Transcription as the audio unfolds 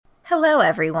Hello,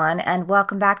 everyone, and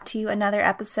welcome back to another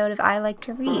episode of I Like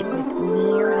to Read with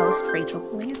me, your host, Rachel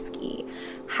Polanski.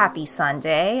 Happy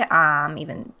Sunday. I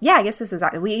guess this is,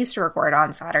 we used to record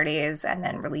on Saturdays and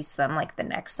then release them like the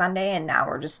next Sunday, and now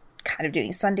we're just kind of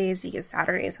doing Sundays because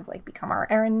Saturdays have like become our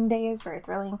errand days. Very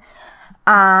thrilling.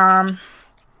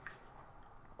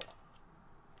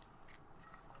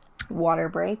 Water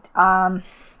break.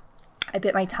 I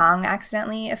bit my tongue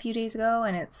accidentally a few days ago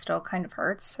and it still kind of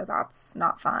hurts, so that's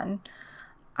not fun.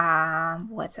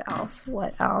 What else?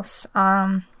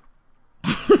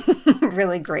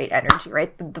 Really great energy,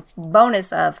 right? The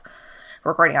bonus of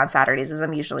recording on Saturdays is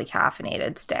I'm usually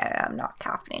caffeinated. Today I'm not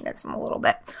caffeinated, so I'm a little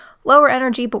bit lower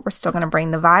energy, but we're still going to bring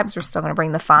the vibes. We're still going to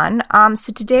bring the fun.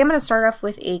 So today I'm going to start off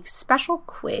with a special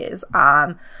quiz.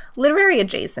 Literary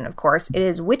adjacent, of course. It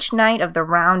is Which Knight of the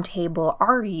Round Table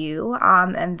Are You?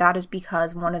 And that is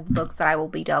because one of the books that I will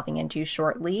be delving into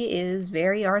shortly is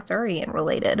very Arthurian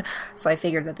related. So I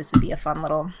figured that this would be a fun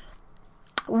little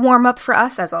warm up for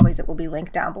us. As always, it will be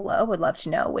linked down below. Would love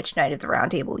to know which Knight of the Round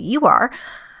Table you are.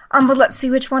 But let's see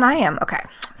which one I am. Okay,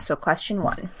 so question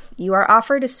 1. You are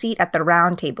offered a seat at the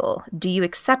round table. Do you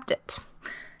accept it?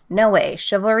 No way.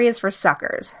 Chivalry is for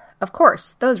suckers. Of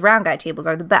course, those round guy tables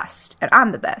are the best, and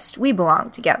I'm the best. We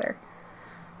belong together.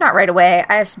 Not right away.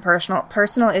 I have some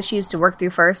personal issues to work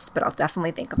through first, but I'll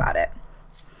definitely think about it.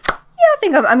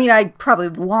 Yeah, I probably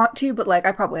want to, but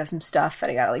I probably have some stuff that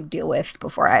I gotta deal with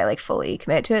before I fully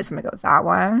commit to it, so I'm gonna go with that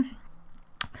one.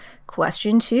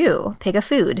 Question 2. Pick a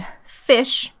food.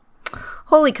 Fish.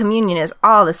 Holy Communion is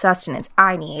all the sustenance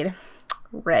I need.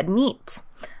 Red meat.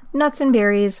 Nuts and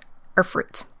berries, or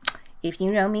fruit. If you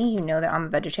know me, you know that I'm a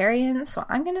vegetarian, so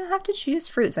I'm gonna have to choose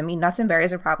fruits. Nuts and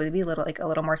berries would probably be a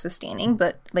little more sustaining,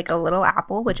 but a little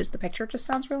apple, which is the picture, just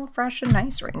sounds real fresh and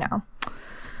nice right now.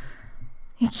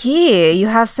 Okay, you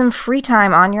have some free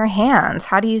time on your hands.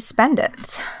 How do you spend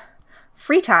it?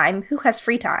 Free time? Who has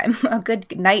free time? A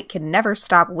good knight can never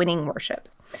stop winning worship.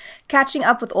 Catching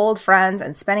up with old friends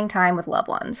and spending time with loved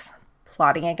ones.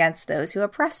 Plotting against those who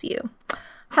oppress you.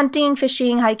 Hunting,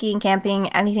 fishing, hiking, camping,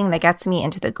 anything that gets me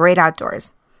into the great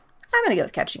outdoors. I'm going to go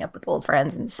with catching up with old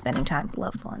friends and spending time with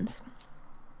loved ones.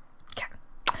 Okay.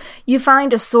 You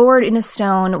find a sword in a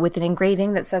stone with an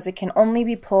engraving that says it can only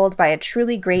be pulled by a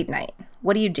truly great knight.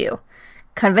 What do?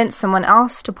 Convince someone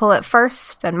else to pull it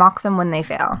first, then mock them when they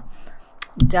fail.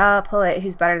 Duh, pull it.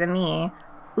 Who's better than me?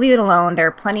 Leave it alone. There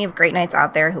are plenty of great knights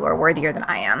out there who are worthier than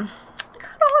I am. I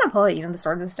kind of want to pull it, the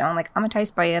sword of the stone. I'm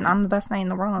enticed by it. I'm the best knight in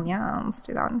the world. Yeah, let's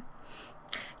do that one.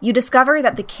 You discover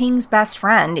that the king's best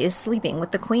friend is sleeping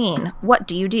with the queen. What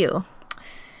do?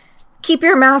 Keep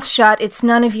your mouth shut. It's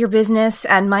none of your business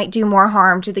and might do more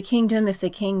harm to the kingdom if the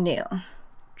king knew.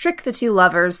 Trick the two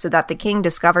lovers so that the king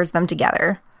discovers them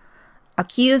together.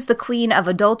 Accuse the queen of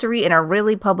adultery in a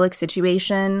really public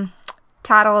situation.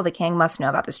 Tattle, the king must know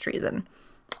about this treason.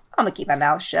 I'm gonna keep my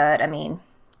mouth shut.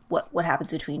 What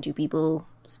happens between two people?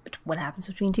 What happens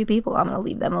between two people? I'm gonna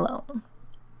leave them alone.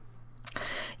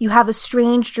 You have a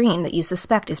strange dream that you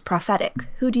suspect is prophetic.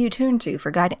 Who do you turn to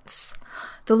for guidance?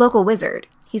 The local wizard.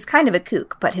 He's kind of a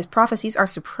kook, but his prophecies are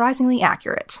surprisingly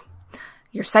accurate.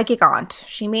 Your psychic aunt.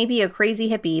 She may be a crazy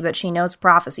hippie, but she knows a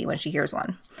prophecy when she hears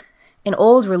one. An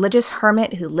old religious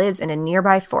hermit who lives in a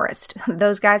nearby forest.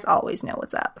 Those guys always know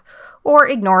what's up. Or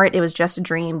ignore it, it was just a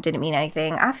dream, didn't mean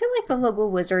anything. I feel like the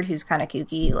local wizard who's kind of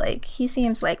kooky, he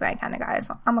seems like my kind of guy,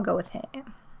 so I'm gonna go with him.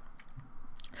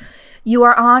 You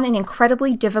are on an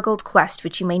incredibly difficult quest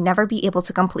which you may never be able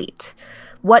to complete.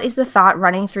 What is the thought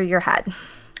running through your head?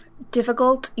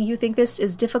 Difficult? You think this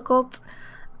is difficult?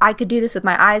 I could do this with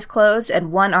my eyes closed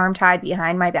and one arm tied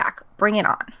behind my back. Bring it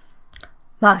on.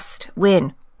 Must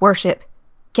win. Worship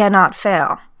cannot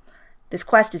fail. This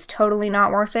quest is totally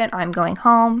not worth it. I'm going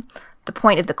home. The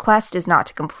point of the quest is not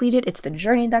to complete it. It's the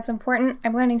journey that's important.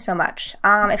 I'm learning so much.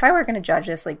 If I were going to judge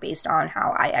this based on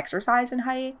how I exercise and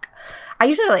hike, I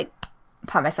usually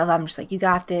pump myself up. I'm just you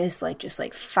got this.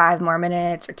 Just 5 more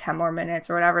minutes or 10 more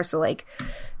minutes or whatever. So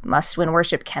must win.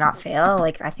 Worship cannot fail.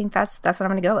 I think that's what I'm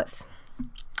going to go with.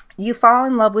 You fall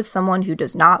in love with someone who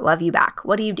does not love you back.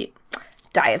 What do?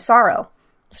 Die of sorrow.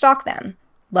 Stalk them.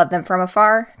 Love them from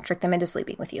afar, trick them into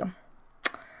sleeping with you.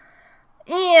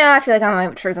 Yeah, I feel like I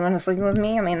might trick them into sleeping with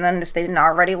me. Then if they didn't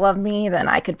already love me, then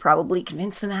I could probably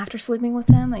convince them after sleeping with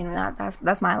them.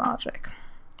 That's my logic.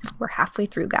 We're halfway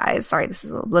through, guys. Sorry, this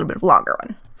is a little bit of a longer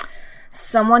one.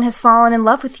 Someone has fallen in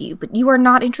love with you, but you are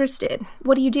not interested.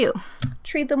 What do?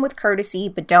 Treat them with courtesy,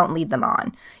 but don't lead them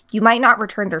on. You might not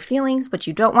return their feelings, but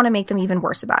you don't want to make them even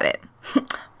worse about it.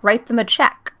 Write them a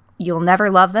check. You'll never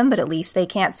love them, but at least they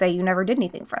can't say you never did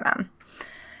anything for them.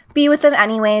 Be with them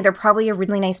anyway. They're probably a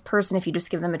really nice person if you just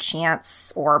give them a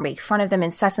chance, or make fun of them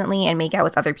incessantly and make out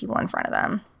with other people in front of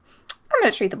them. I'm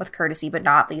going to treat them with courtesy, but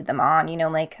not lead them on. You know,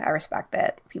 like, I respect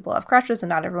that people have crushes and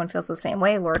not everyone feels the same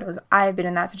way. Lord knows I've been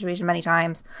in that situation many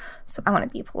times. So I want to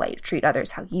be polite, treat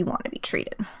others how you want to be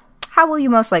treated. How will you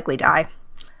most likely die?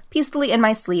 Peacefully in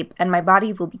my sleep, and my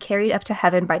body will be carried up to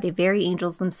heaven by the very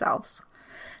angels themselves.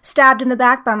 Stabbed in the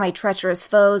back by my treacherous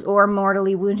foes, or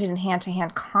mortally wounded in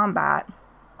hand-to-hand combat.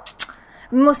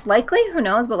 Most likely, who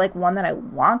knows, but like one that I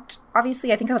want,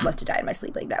 obviously, I think I would love to die in my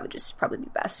sleep. Like, that would just probably be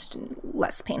best and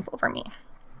less painful for me.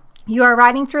 You are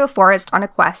riding through a forest on a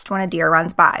quest when a deer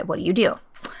runs by. What do?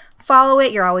 Follow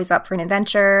it. You're always up for an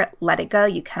adventure. Let it go.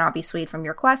 You cannot be swayed from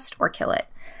your quest, or kill it.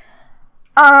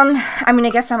 I mean, I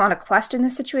guess I'm on a quest in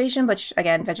this situation, but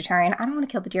again, vegetarian. I don't want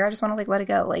to kill the deer. I just want to, like, let it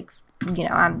go. Like, you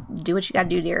know, do what you gotta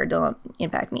do, deer. Don't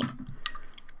impact me.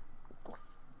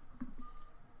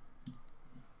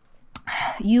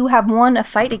 You have won a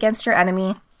fight against your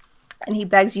enemy, and he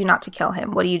begs you not to kill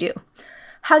him. What do?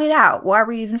 Hug it out. Why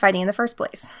were you even fighting in the first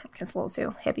place? It's a little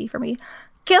too hippie for me.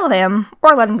 Kill him,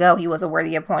 or let him go. He was a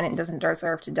worthy opponent and doesn't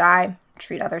deserve to die.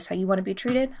 Treat others how you want to be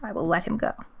treated. I will let him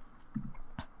go.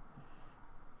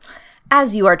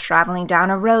 As you are traveling down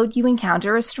a road, you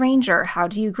encounter a stranger. How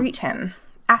do you greet him?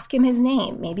 Ask him his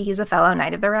name. Maybe he's a fellow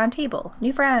knight of the Round Table.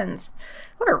 New friends.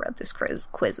 Whoever wrote this quiz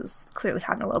was clearly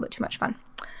having a little bit too much fun.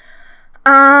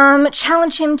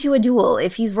 Challenge him to a duel.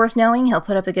 If he's worth knowing, he'll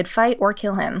put up a good fight, or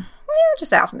kill him. Yeah,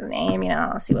 just ask him his name, you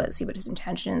know, see what his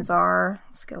intentions are.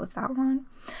 Let's go with that one.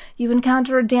 You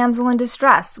encounter a damsel in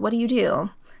distress. What do?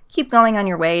 Keep going on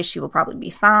your way. She will probably be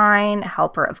fine.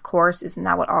 Help her, of course. Isn't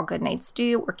that what all good knights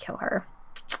do? Or kill her.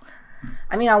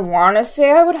 I mean, I want to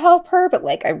say I would help her, but,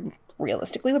 like, I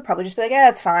realistically would probably just be like, yeah,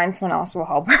 it's fine. Someone else will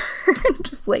help her.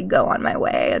 Just, like, go on my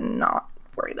way and not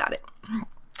worry about it.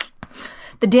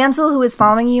 The damsel who is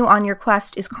following you on your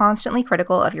quest is constantly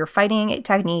critical of your fighting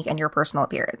technique and your personal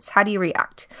appearance. How do you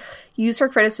react? Use her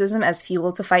criticism as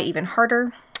fuel to fight even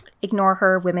harder. Ignore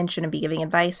her. Women shouldn't be giving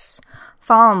advice.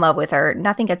 Fall in love with her.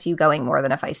 Nothing gets you going more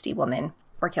than a feisty woman.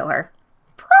 Or kill her.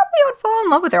 Probably I would fall in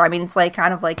love with her. I mean, it's like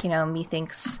kind of like, you know,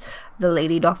 methinks the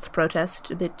lady doth protest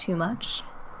a bit too much.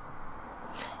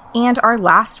 And our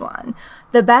last one.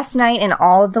 The best knight in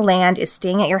all of the land is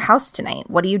staying at your house tonight.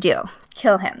 What do?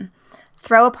 Kill him.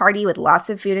 Throw a party with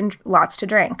lots of food and lots to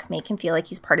drink. Make him feel like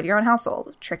he's part of your own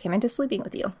household. Trick him into sleeping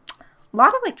with you. A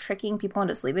lot of, like, tricking people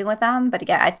into sleeping with them. But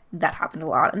again, that happened a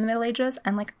lot in the Middle Ages.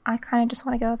 And, like, I kind of just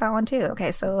want to go with that one, too.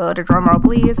 Okay, so to drum roll,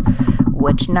 please.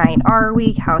 Which knight are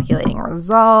we? Calculating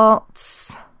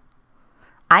results.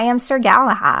 I am Sir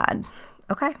Galahad.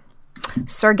 Okay.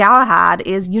 Sir Galahad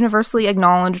is universally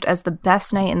acknowledged as the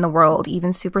best knight in the world,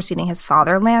 even superseding his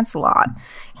father, Lancelot.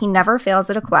 He never fails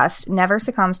at a quest, never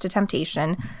succumbs to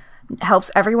temptation,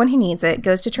 helps everyone who needs it,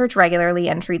 goes to church regularly,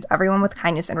 and treats everyone with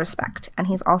kindness and respect. And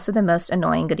he's also the most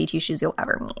annoying goody two-shoes you'll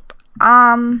ever meet.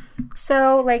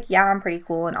 So, like, yeah, I'm pretty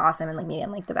cool and awesome, and, like, maybe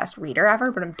I'm, like, the best reader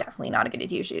ever, but I'm definitely not a goody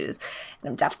two-shoes, and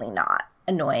I'm definitely not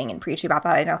annoying and preachy about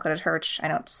that. I don't go to church. I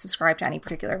don't subscribe to any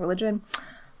particular religion.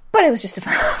 But it was just a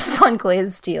fun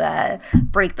quiz to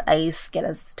break the ice, get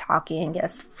us talking, get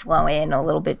us flowing, a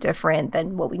little bit different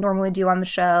than what we normally do on the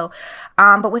show.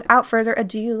 But without further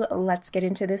ado, let's get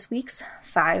into this week's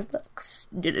 5 books.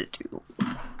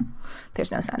 There's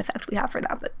no sound effect we have for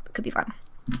that, but it could be fun.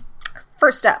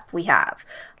 First up, we have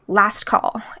Last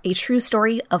Call, a true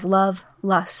story of love,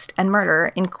 lust, and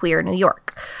murder in queer New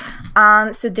York.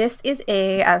 So this is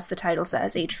as the title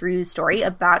says, a true story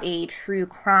about a true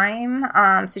crime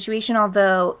situation,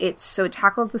 although it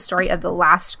tackles the story of the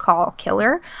Last Call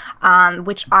killer,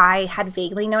 which I had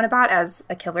vaguely known about as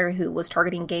a killer who was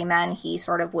targeting gay men. He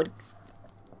sort of would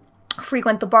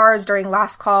frequent the bars during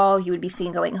last call. He would be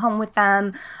seen going home with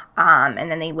them,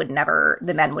 and then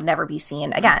the men would never be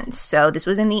seen again. So this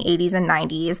was in the 80s and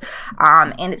 90s,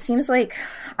 and it seems like,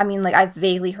 I mean, like, I've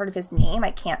vaguely heard of his name.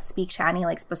 I can't speak to any,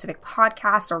 like, specific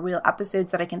podcasts or real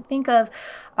episodes that I can think of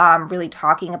really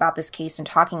talking about this case and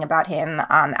talking about him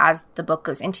as the book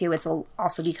goes into. It's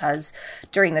also because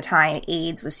during the time,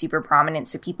 AIDS was super prominent,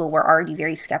 so people were already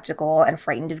very skeptical and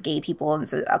frightened of gay people, and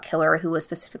so a killer who was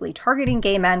specifically targeting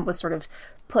gay men was sort of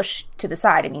pushed to the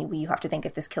side. I mean, you have to think,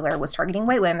 if this killer was targeting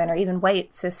white women or even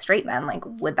white cis straight men, like,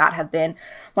 would that have been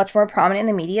much more prominent in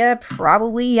the media?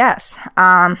 Probably yes.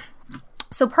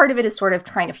 So part of it is sort of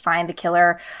trying to find the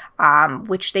killer,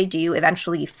 which they do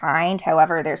eventually find.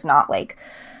 However, there's not, like,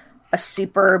 a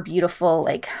super beautiful,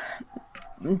 like,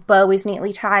 bow is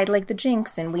neatly tied like the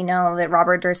Jinx, and we know that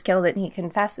Robert Durst killed it and he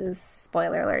confesses.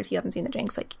 Spoiler alert, if you haven't seen the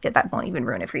Jinx, like, that won't even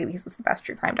ruin it for you because it's the best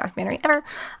true crime documentary ever.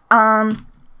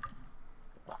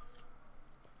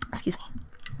 Excuse me.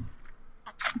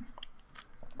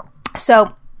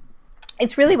 So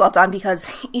it's really well done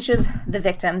because each of the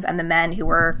victims and the men who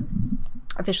were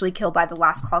officially killed by the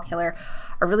last call killer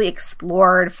are really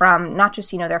explored from not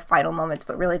just, their final moments,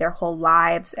 but really their whole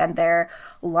lives and their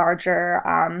larger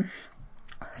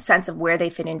sense of where they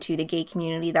fit into the gay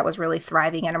community that was really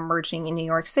thriving and emerging in New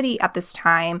York City at this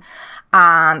time.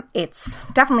 It's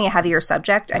definitely a heavier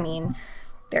subject. I mean,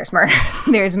 there's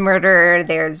murder,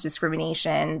 there's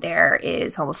discrimination, there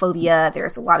is homophobia,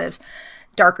 there's a lot of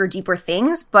darker, deeper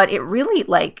things, but it really,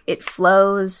 it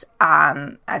flows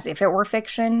as if it were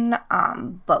fiction,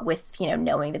 but with,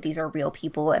 knowing that these are real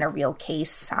people and a real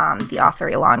case. The author,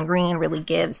 Elon Green, really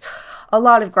gives a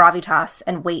lot of gravitas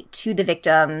and weight to the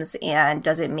victims and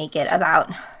doesn't make it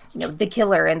about, the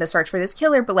killer and the search for this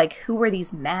killer, but, who were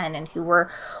these men and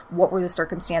what were the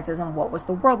circumstances and what was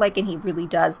the world like? And he really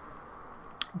does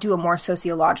do a more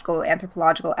sociological,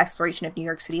 anthropological exploration of New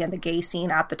York City and the gay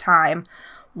scene at the time,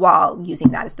 while using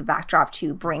that as the backdrop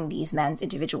to bring these men's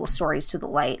individual stories to the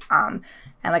light. And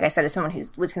like I said, as someone who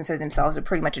would consider themselves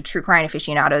pretty much a true crime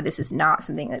aficionado, this is not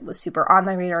something that was super on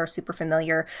my radar, super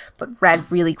familiar, but read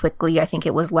really quickly. I think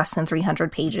it was less than 300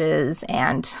 pages.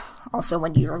 And also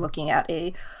when you're looking at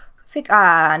a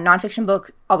nonfiction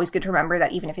book, always good to remember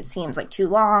that even if it seems too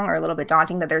long or a little bit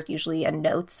daunting, that there's usually a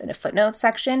notes and a footnotes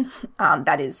section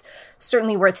that is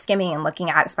certainly worth skimming and looking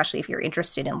at, especially if you're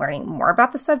interested in learning more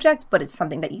about the subject, but it's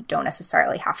something that you don't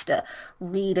necessarily have to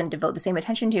read and devote the same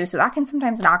attention to. So that can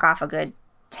sometimes knock off a good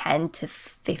 10 to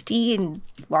 50 in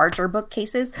larger book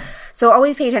cases. So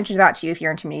always pay attention to that too if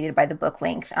you're intimidated by the book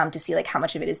length, to see how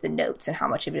much of it is the notes and how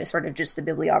much of it is sort of just the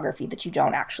bibliography that you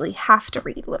don't actually have to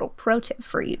read. Little pro tip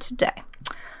for you today.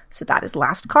 So that is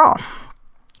Last Call.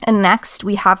 And next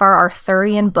we have our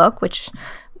Arthurian book, which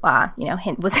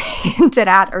was hinted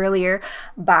at earlier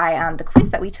by the quiz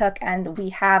that we took, and we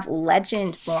have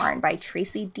Legendborn by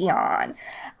Tracy Deonn.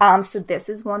 So this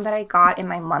is one that I got in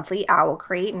my monthly Owl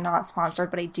Crate, not sponsored,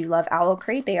 but I do love Owl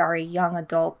Crate. They are a young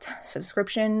adult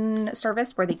subscription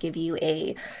service where they give you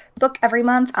a book every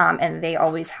month, and they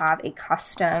always have a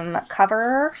custom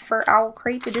cover for Owl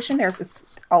Crate edition. It's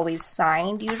always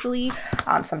signed usually.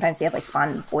 Sometimes they have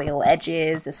fun foil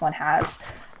edges. This one has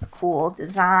a cool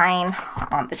design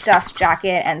on the dust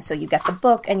jacket, and so you get the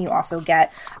book and you also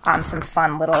get some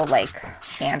fun little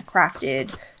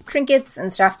handcrafted trinkets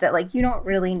and stuff that you don't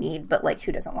really need, but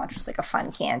who doesn't want just a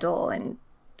fun candle? And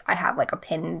I have a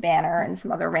pin banner and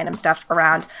some other random stuff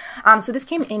around. So this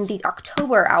came in the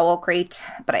October Owl Crate,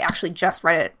 but I actually just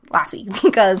read it last week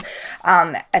because,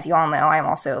 as you all know, I'm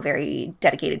also very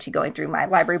dedicated to going through my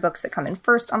library books that come in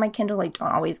first on my Kindle. I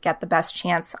don't always get the best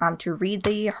chance to read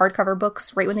the hardcover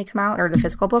books right when they come out, or the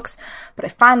physical books, but I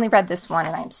finally read this one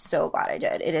and I'm so glad I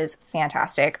did. It is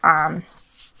fantastic.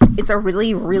 It's a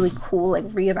really, really cool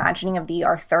reimagining of the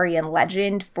Arthurian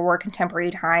legend for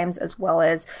contemporary times, as well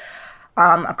as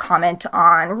a comment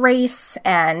on race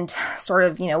and sort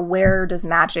of, where does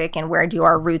magic and where do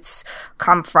our roots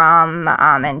come from,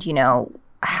 and,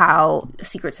 how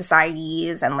secret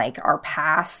societies and our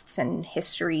pasts and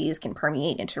histories can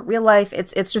permeate into real life.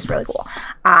 It's just really cool.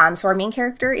 So our main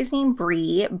character is named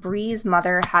Bree. Bree's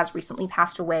mother has recently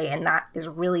passed away, and that is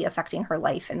really affecting her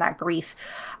life, and that grief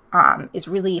is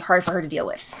really hard for her to deal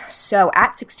with. So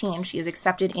at 16, she is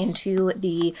accepted into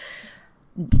the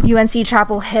UNC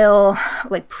Chapel Hill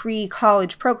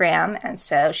pre-college program, and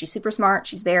so she's super smart.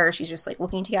 She's there, she's just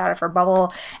looking to get out of her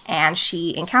bubble, and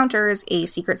she encounters a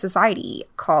secret society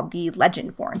called the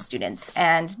Legendborn Students,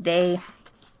 and they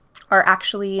are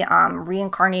actually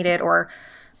reincarnated, or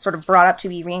sort of brought up to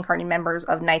be reincarnated members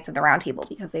of Knights of the Round Table,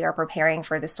 because they are preparing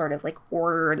for this sort of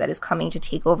order that is coming to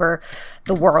take over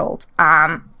the world.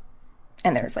 And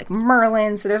there's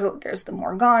Merlin, so there's the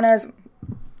Morganas.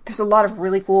 There's a lot of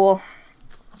really cool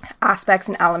aspects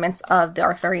and elements of the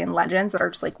Arthurian legends that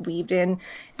are just weaved in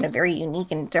a very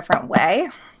unique and different way.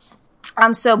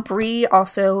 So Bree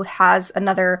also has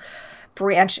another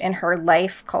branch in her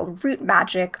life called root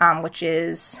magic, which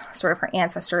is sort of her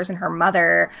ancestors and her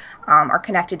mother are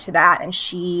connected to that, and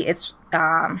it's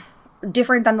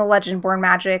different than the Legendborn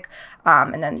magic,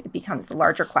 and then it becomes the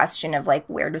larger question of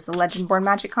where does the Legendborn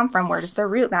magic come from? Where does the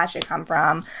root magic come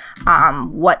from?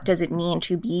 What does it mean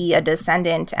to be a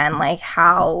descendant? And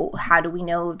how do we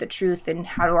know the truth? And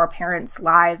how do our parents'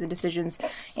 lives and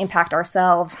decisions impact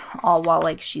ourselves? All while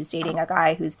she's dating a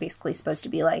guy who's basically supposed to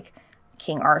be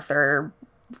King Arthur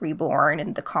reborn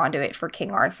and the conduit for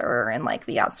King Arthur, and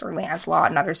we got Sir Lancelot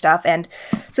and other stuff. And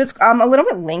so it's a little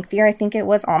bit lengthier. I think it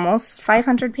was almost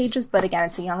 500 pages, but again,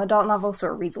 it's a young adult novel, so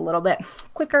it reads a little bit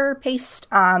quicker paced,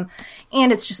 and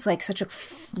it's just such a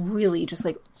really just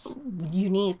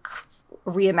unique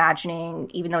reimagining,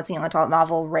 even though it's a young adult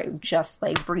novel, right? Just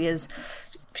like Bria's,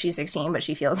 she's 16, but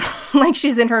she feels like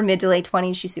she's in her mid to late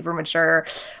 20s. She's super mature,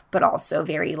 but also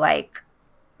very like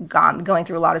going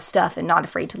through a lot of stuff and not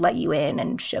afraid to let you in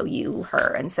and show you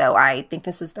her. And so I think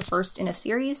this is the first in a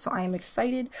series, so I am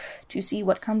excited to see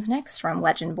what comes next from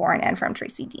Legendborn and from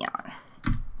Tracy Deonn.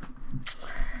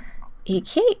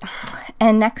 Okay,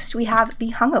 and next we have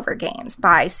The Hungover Games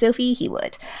by Sophie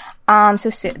Hewood.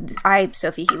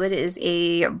 Sophie Hewood is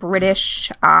a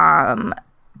British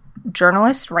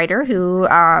journalist, writer who,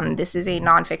 this is a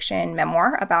nonfiction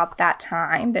memoir about that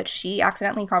time that she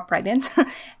accidentally got pregnant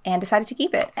and decided to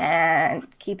keep it and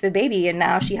keep the baby, and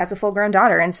now she has a full-grown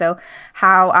daughter. And so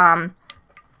how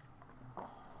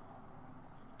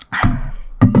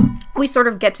we sort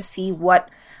of get to see what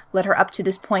led her up to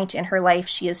this point in her life.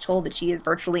 She is told that she is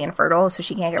virtually infertile, so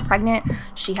she can't get pregnant.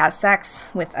 She has sex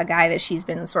with a guy that she's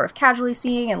been sort of casually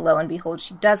seeing, and lo and behold,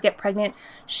 she does get pregnant.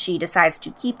 She decides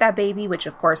to keep that baby, which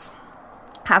of course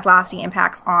has lasting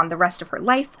impacts on the rest of her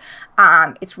life.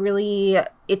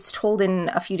 It's told in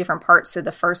a few different parts. So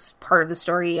the first part of the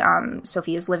story,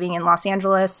 Sophie is living in Los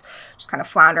Angeles, just kind of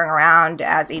floundering around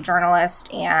as a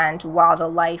journalist. And while the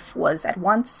life was at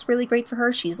once really great for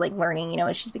her, she's like learning,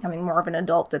 as she's becoming more of an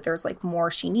adult, that there's like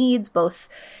more she needs, both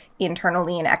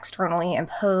internally and externally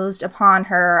imposed upon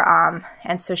her.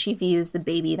 And so she views the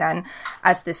baby then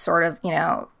as this sort of,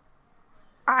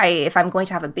 if I'm going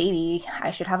to have a baby, I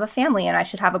should have a family and I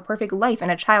should have a perfect life and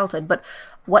a childhood. But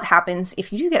what happens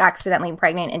if you do get accidentally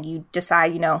pregnant and you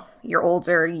decide, you're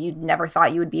older, you never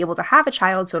thought you would be able to have a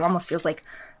child, so it almost feels like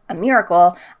a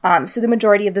miracle. So the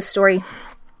majority of the story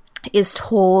is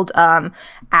told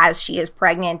as she is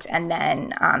pregnant, and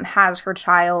then has her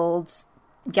child,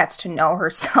 gets to know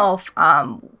herself,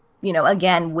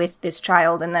 again, with this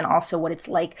child, and then also what it's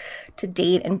like to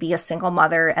date and be a single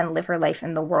mother and live her life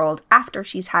in the world after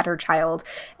she's had her child,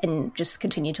 and just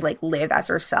continue to like live as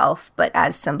herself, but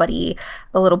as somebody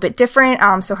a little bit different.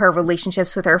 So her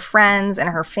relationships with her friends and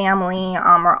her family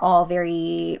are all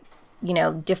very,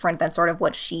 different than sort of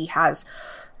what she has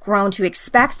grown to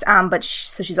expect,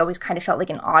 so she's always kind of felt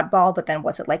like an oddball. But then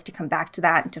what's it like to come back to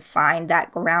that and to find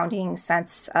that grounding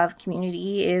sense of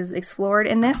community is explored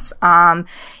in this.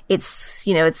 It's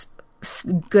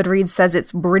Goodreads says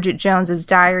it's Bridget Jones's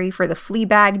diary for the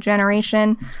Fleabag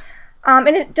generation. And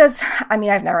it does,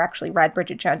 I've never actually read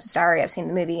Bridget Jones's diary. I've seen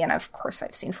the movie, and of course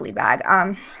I've seen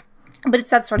Fleabag. But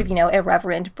it's that sort of,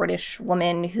 irreverent British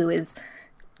woman who is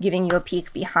giving you a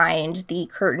peek behind the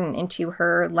curtain into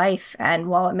her life. And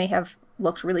while it may have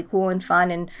looked really cool and fun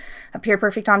and appeared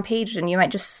perfect on page, and you might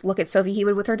just look at Sophie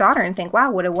Hewood with her daughter and think, wow,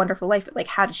 what a wonderful life. But like,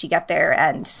 how did she get there,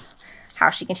 and how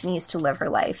she continues to live her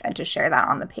life and to share that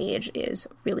on the page is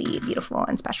really beautiful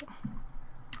and special.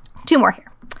 2 more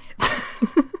here.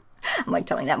 I'm like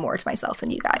telling that more to myself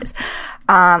than you guys.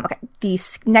 Okay.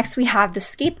 Next we have The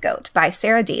Scapegoat by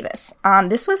Sarah Davis.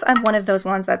 This was one of those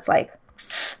ones that's like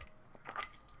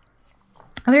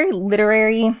a very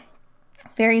literary,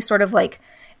 very sort of like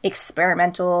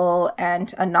experimental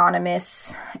and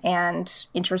anonymous and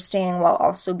interesting, while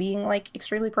also being like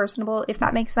extremely personable, if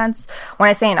that makes sense. When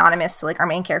I say anonymous, so like our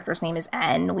main character's name is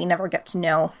N. We never get to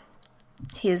know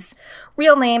his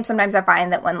real name. Sometimes I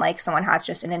find that when like someone has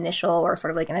just an initial or sort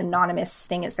of like an anonymous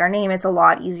thing as their name, it's a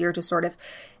lot easier to sort of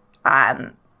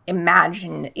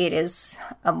imagine it is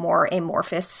a more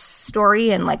amorphous story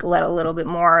and like let a little bit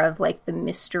more of like the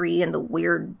mystery and the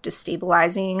weird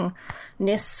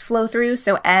destabilizingness flow through.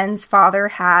 So N's father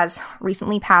has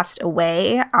recently passed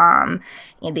away, and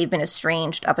they've been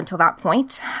estranged up until that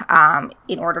point.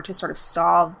 In order to sort of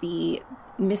solve the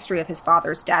mystery of his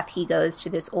father's death, he goes to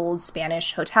this old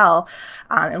Spanish hotel,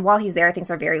 and while he's there, things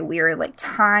are very weird. Like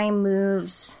time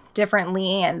moves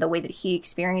differently, and the way that he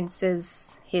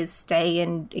experiences his stay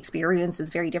and experience is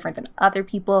very different than other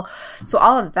people. So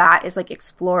all of that is like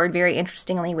explored very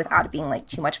interestingly without it being like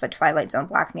too much of a Twilight Zone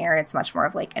Black Mirror. It's much more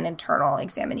of like an internal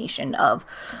examination of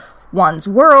one's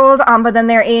world. But then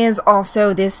there is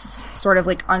also this sort of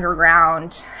like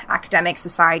underground academic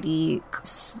society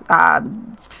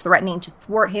threatening to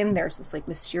thwart him. There's this like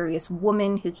mysterious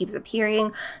woman who keeps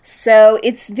appearing. So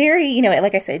it's very,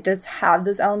 like I said, it does have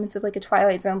those elements of like a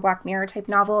Twilight Zone Black Mirror type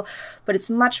novel, but it's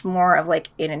much more of like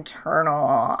an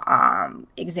internal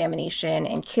examination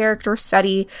and character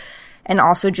study, and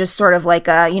also just sort of like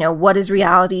a, what is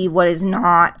reality, what is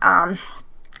not,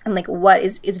 and like what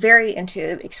is very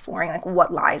into exploring like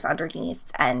what lies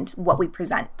underneath and what we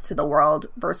present to the world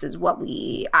versus what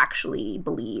we actually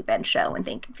believe and show and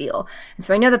think and feel. And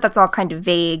so I know that that's all kind of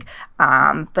vague,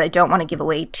 but I don't want to give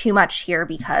away too much here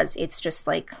because it's just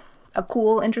like a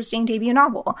cool, interesting debut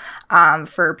novel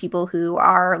for people who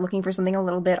are looking for something a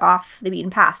little bit off the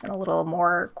beaten path and a little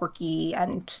more quirky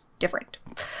and different.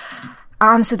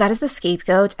 So that is The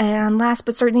Scapegoat. And last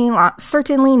but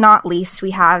certainly not least,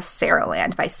 we have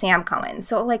Sarahland by Sam Cohen.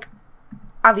 So, like,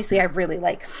 obviously I really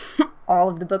like all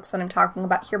of the books that I'm talking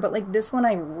about here, but like this one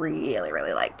I really,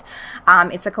 really liked.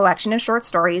 It's a collection of short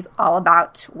stories all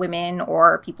about women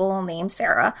or people named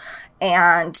Sarah,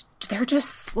 and they're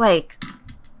just like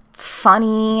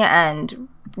funny and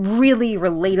really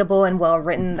relatable and well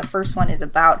written. The first one is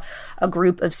about a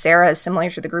group of Sarahs similar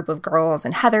to the group of girls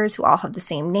and Heathers who all have the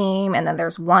same name, and then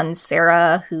there's one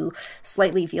Sarah who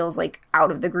slightly feels like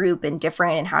out of the group and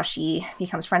different, and how she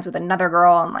becomes friends with another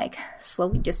girl and like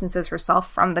slowly distances herself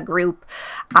from the group.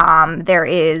 There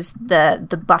is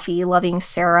the Buffy loving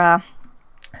Sarah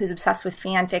who's obsessed with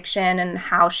fan fiction, and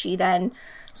how she then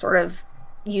sort of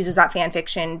uses that fan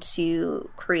fiction to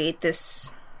create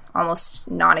this almost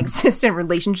non-existent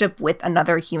relationship with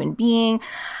another human being.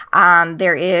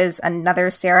 There is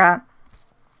another Sarah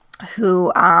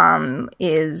who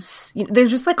is, you know,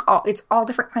 there's just like it's all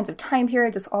different kinds of time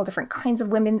periods, it's all different kinds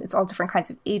of women, it's all different kinds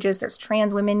of ages. There's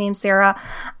trans women named Sarah.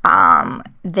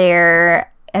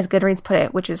 There, as Goodreads put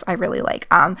it, which is I really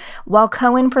like, while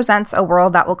Cohen presents a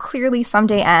world that will clearly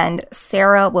someday end,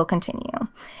 Sarah will continue.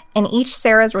 In each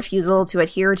Sarah's refusal to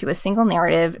adhere to a single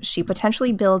narrative, she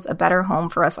potentially builds a better home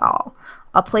for us all.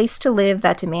 A place to live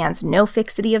that demands no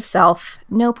fixity of self,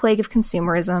 no plague of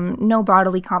consumerism, no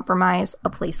bodily compromise, a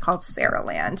place called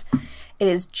Sarahland. It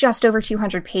is just over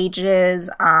 200 pages.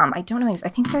 I don't know, I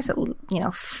think there's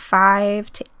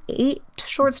 5 to 8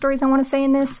 short stories I want to say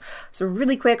in this. So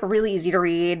really quick, really easy to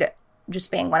read.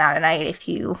 Just bang one out a night. If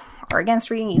you are against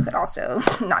reading, you could also,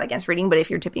 not against reading, but if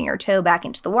you're dipping your toe back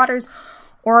into the waters.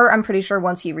 Or I'm pretty sure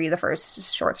once you read the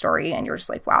first short story and you're just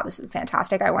like, wow, this is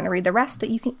fantastic, I want to read the rest, that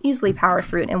you can easily power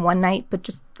through it in one night, but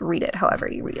just read it however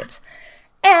you read it.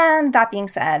 And that being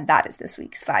said, that is this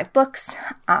week's 5 books.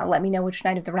 Let me know which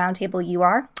night of the round table you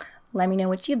are. Let me know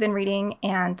what you've been reading.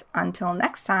 And until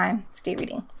next time, stay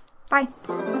reading. Bye.